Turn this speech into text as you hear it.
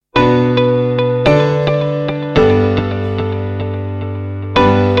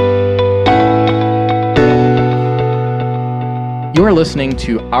are listening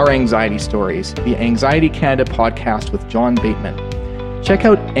to Our Anxiety Stories, the Anxiety Canada podcast with John Bateman. Check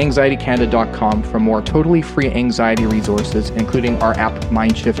out anxietycanada.com for more totally free anxiety resources, including our app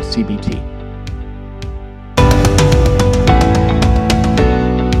Mindshift CBT.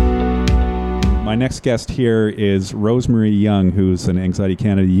 My next guest here is Rosemary Young, who's an Anxiety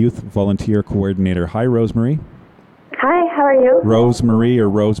Canada Youth Volunteer Coordinator. Hi, Rosemary. Hi, how are you? Rosemary or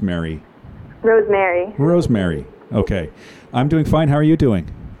Rosemary? Rosemary. Rosemary. Okay. I'm doing fine. How are you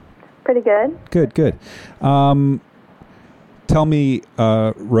doing? Pretty good. Good. Tell me,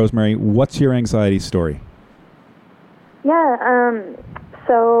 Rosemary, what's your anxiety story? Yeah,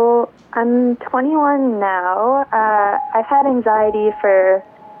 so I'm 21 now. I've had anxiety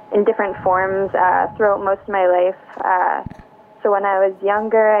in different forms throughout most of my life. So when I was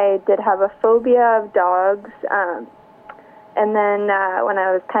younger, I did have a phobia of dogs. And then when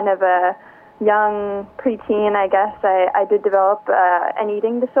I was kind of a young preteen, I guess, I did develop an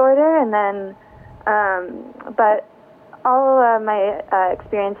eating disorder. And then, but all of my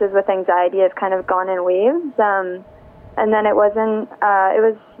experiences with anxiety have kind of gone in waves. And then it was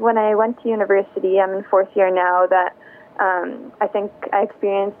when I went to university, I'm in fourth year now, that I think I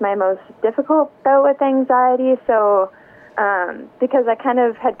experienced my most difficult bout with anxiety. So because I kind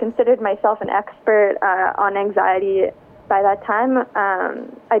of had considered myself an expert on anxiety by that time,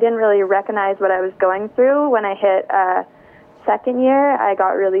 I didn't really recognize what I was going through. When I hit second year, I got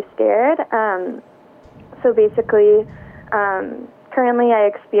really scared. So basically, currently I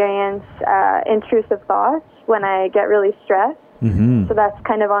experience intrusive thoughts when I get really stressed. Mm-hmm. So that's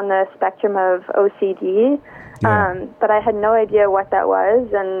kind of on the spectrum of OCD. Yeah. But I had no idea what that was,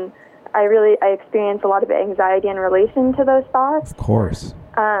 and I experienced a lot of anxiety in relation to those thoughts. Of course.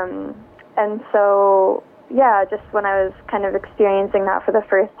 And so, yeah, just when I was kind of experiencing that for the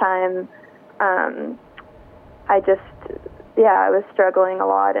first time, I was struggling a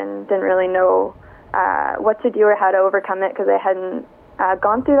lot and didn't really know what to do or how to overcome it, because I hadn't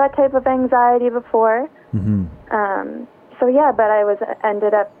gone through that type of anxiety before. Mm-hmm. But I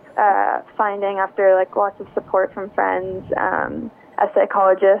ended up finding, after lots of support from friends, a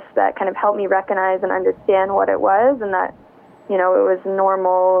psychologist that kind of helped me recognize and understand what it was, and that, it was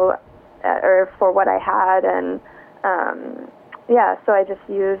normal or for what I had. And so I just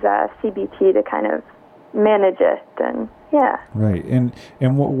use CBT to kind of manage it. And right. And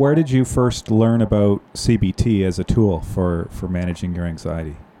where did you first learn about CBT as a tool for managing your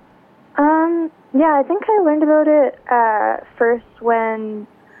anxiety? I think I learned about it first when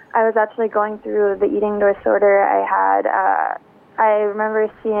I was actually going through the eating disorder I had. I remember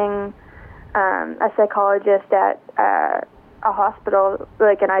seeing a psychologist at a hospital,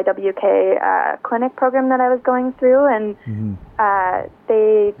 like an IWK clinic program that I was going through, and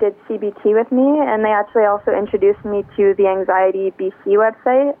they did CBT with me, and they actually also introduced me to the Anxiety BC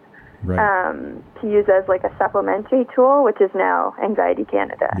website, right, to use as a supplementary tool, which is now Anxiety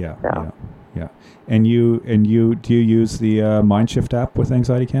Canada. Yeah. And do you use the Mindshift app with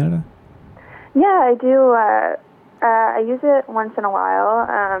Anxiety Canada? Yeah, I do. I use it once in a while.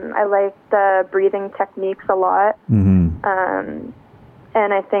 I like the breathing techniques a lot. Mm-hmm.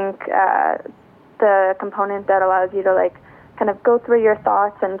 And I think the component that allows you to kind of go through your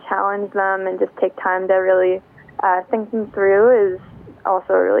thoughts and challenge them and just take time to really think them through is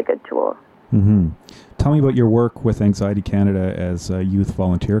also a really good tool. Mm-hmm. Tell me about your work with Anxiety Canada as a youth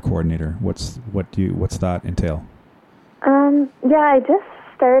volunteer coordinator. What's that entail? I just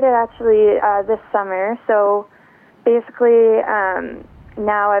started actually this summer. So basically,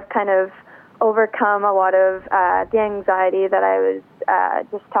 now I've kind of overcome a lot of the anxiety that I was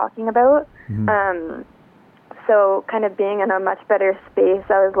just talking about. Mm-hmm. So kind of being in a much better space,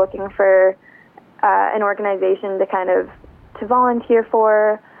 I was looking for an organization to volunteer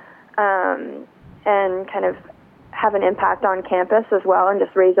for, and kind of have an impact on campus as well, and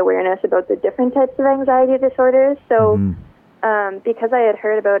just raise awareness about the different types of anxiety disorders. So because I had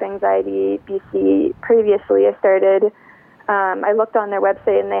heard about Anxiety BC previously, I looked on their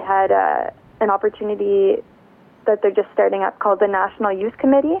website, and they had an opportunity that they're just starting up called the National Youth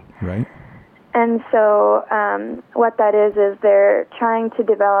Committee. Right. And so what that is they're trying to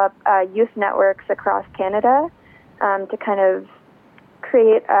develop youth networks across Canada to kind of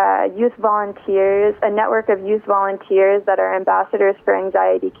create a network of youth volunteers that are ambassadors for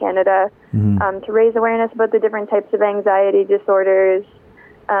Anxiety Canada, to raise awareness about the different types of anxiety disorders,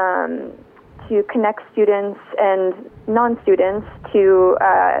 to connect students and non-students to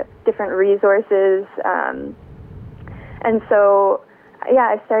different resources. And so,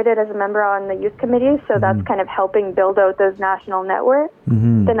 I started as a member on the youth committee, so that's kind of helping build out those national networks,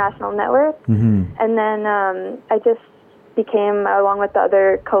 the national network. And then I just became, along with the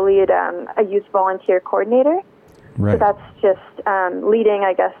other co-lead, a youth volunteer coordinator. Right. So that's just leading,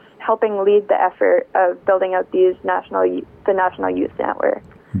 I guess, helping lead the effort of building out the National Youth Network.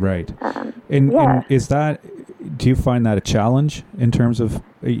 Right. And is that, do you find that a challenge in terms of,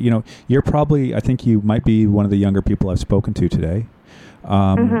 you're probably, I think you might be one of the younger people I've spoken to today.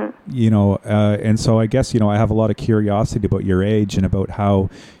 And so I guess, I have a lot of curiosity about your age and about how,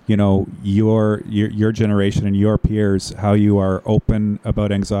 your generation and your peers, how you are open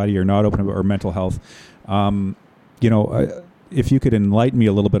about anxiety or not open about or mental health. If you could enlighten me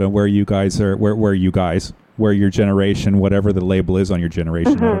a little bit on where you guys are, where your generation, whatever the label is on your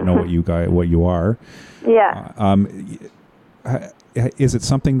generation, I don't know what you are. Yeah. Is it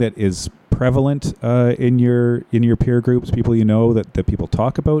something that is prevalent in your peer groups, people that people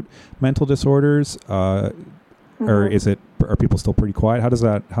talk about mental disorders, or are people still pretty quiet?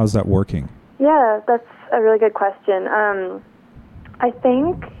 How's that working? Yeah, that's a really good question. I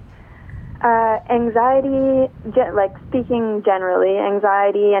think anxiety, like speaking generally,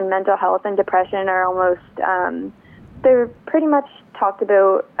 anxiety and mental health and depression are almost they're pretty much talked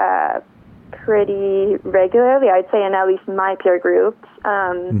about pretty regularly, I'd say, in at least my peer groups.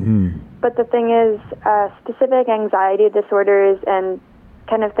 But the thing is, specific anxiety disorders and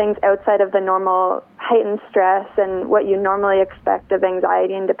kind of things outside of the normal heightened stress and what you normally expect of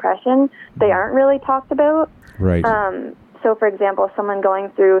anxiety and depression, they aren't really talked about. Right. So, for example, someone going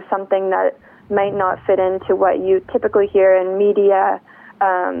through something that might not fit into what you typically hear in media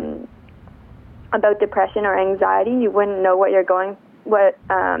about depression or anxiety, you wouldn't know what you were going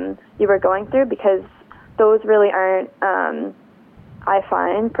through, because those really aren't, I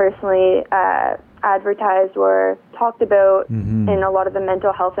find personally, advertised or talked about in a lot of the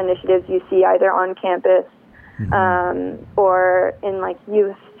mental health initiatives you see either on campus or in like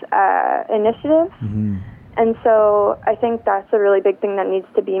youth initiatives. And so I think that's a really big thing that needs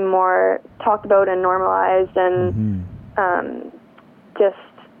to be more talked about and normalized, and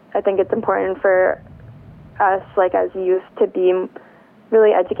I think it's important for us, like as youth, to be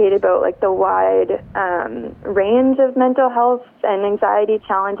really educated about like the wide range of mental health and anxiety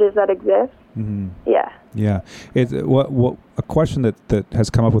challenges that exist. Yeah. It's a question that has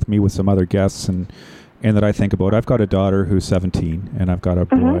come up with me with some other guests and that I think about. I've got a daughter who's 17 and I've got a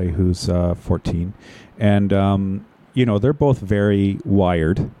boy who's 14, and they're both very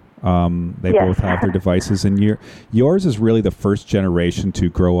wired. They both have their devices, and yours is really the first generation to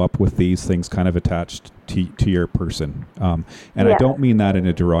grow up with these things kind of attached to your person. I don't mean that in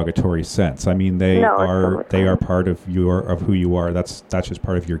a derogatory sense. I mean they are part of who you are. That's just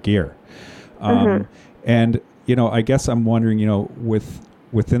part of your gear. And I guess I'm wondering,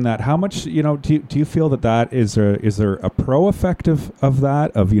 within that, how much do you feel that is there a pro effect of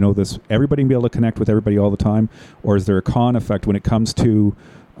that, of this everybody being able to connect with everybody all the time, or is there a con effect when it comes to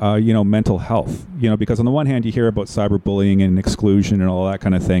mental health? Because on the one hand, you hear about cyberbullying and exclusion and all that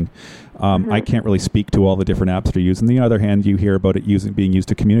kind of thing. I can't really speak to all the different apps that are used. On the other hand, you hear about it being used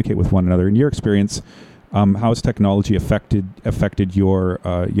to communicate with one another. In your experience, how has technology affected your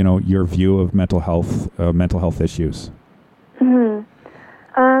your view of mental health issues?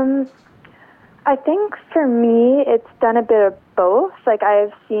 I think for me, it's done a bit of both. Like,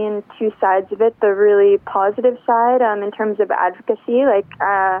 I've seen two sides of it. The really positive side, in terms of advocacy, like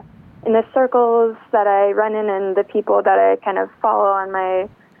in the circles that I run in and the people that I kind of follow on my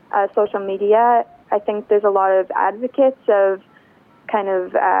social media, I think there's a lot of advocates of kind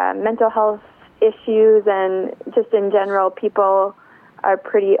of mental health issues, and just in general, people are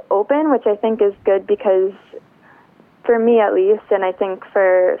pretty open, which I think is good, because for me at least, and I think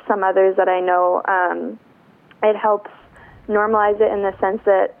for some others that I know, it helps normalize it in the sense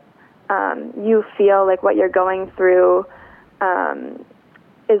that you feel like what you're going through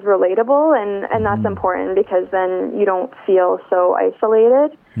is relatable, and that's important, because then you don't feel so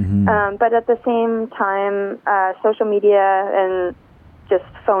isolated. But at the same time, social media and just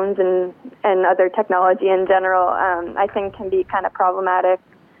phones and other technology in general, I think can be kind of problematic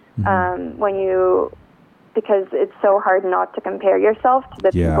because it's so hard not to compare yourself to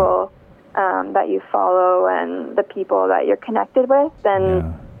the people that you follow and the people that you're connected with.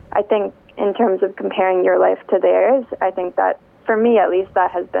 And I think in terms of comparing your life to theirs, I think that, for me at least, that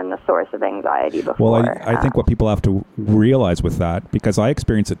has been the source of anxiety before. Well, I think what people have to realize with that, because I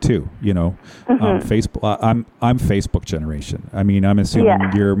experience it too, Facebook. I'm Facebook generation. I mean, I'm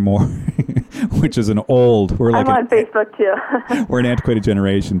assuming you're more, which is I'm on Facebook too. We're an antiquated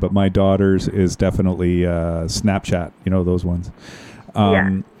generation, but my daughter's is definitely Snapchat. Those ones.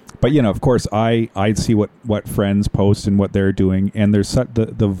 But of course, I see what friends post and what they're doing, and there's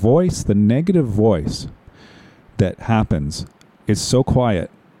the voice, the negative voice that happens is so quiet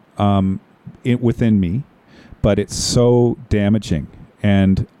within me, but it's so damaging.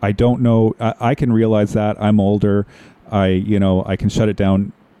 And I don't know, I can realize that. I'm older. I can shut it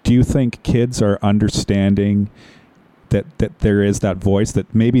down. Do you think kids are understanding that there is that voice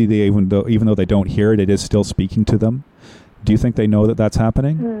that maybe they, even though they don't hear it, it is still speaking to them? Do you think they know that that's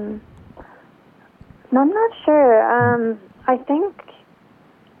happening? No, I'm not sure. I think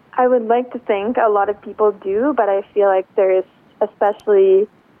I would like to think a lot of people do, but I feel like there's especially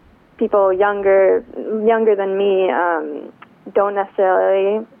people younger than me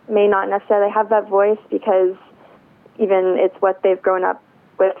may not necessarily have that voice, because even it's what they've grown up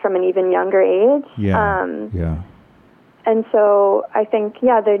with from an even younger age. Yeah. And so I think,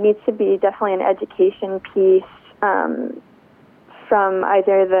 there needs to be definitely an education piece from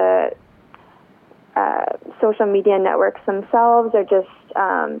either the social media networks themselves or just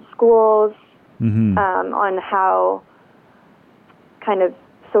schools on how kind of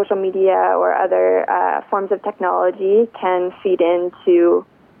social media or other forms of technology can feed into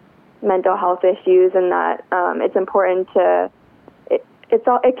mental health issues, and that it's important to.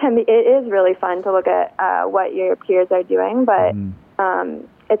 It is really fun to look at what your peers are doing, but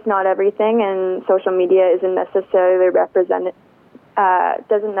it's not everything, and social media doesn't necessarily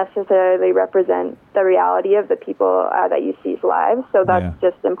represent the reality of the people that you see's lives. So that's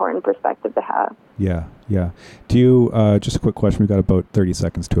just important perspective to have. Yeah. Do you, just a quick question, we've got about 30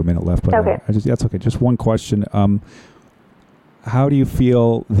 seconds to a minute left, but okay. That's okay. Just one question. How do you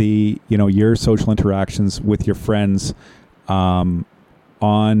feel your social interactions with your friends on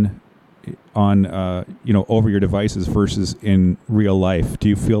over your devices versus in real life? Do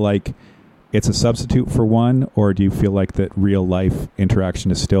you feel like it's a substitute for one, or do you feel like that real life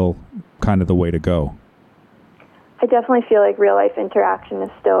interaction is still kind of the way to go? I definitely feel like real life interaction is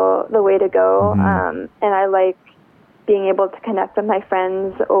still the way to go. And I like being able to connect with my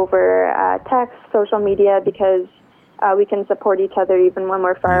friends over text, social media, because we can support each other even when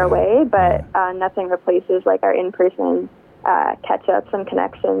we're far away, but nothing replaces like our in-person catch-ups and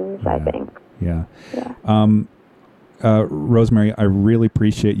connections, I think. Yeah. Rosemary, I really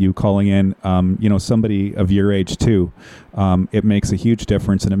appreciate you calling in. Somebody of your age too. It makes a huge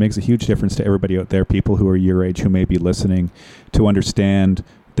difference, and it makes a huge difference to everybody out there, people who are your age who may be listening, to understand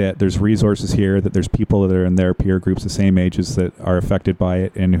that there's resources here, that there's people that are in their peer groups the same ages that are affected by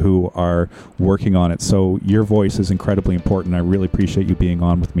it and who are working on it. So your voice is incredibly important. I really appreciate you being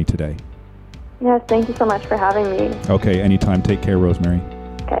on with me today. Yes, thank you so much for having me. Okay, anytime. Take care, Rosemary.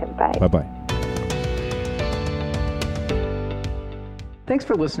 Okay, bye. Bye-bye. Thanks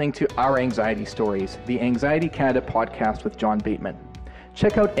for listening to Our Anxiety Stories, the Anxiety Canada podcast with John Bateman.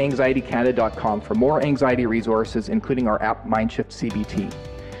 Check out anxietycanada.com for more anxiety resources, including our app MindShift CBT.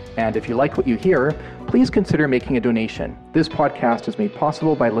 And if you like what you hear, please consider making a donation. This podcast is made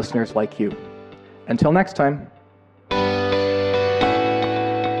possible by listeners like you. Until next time.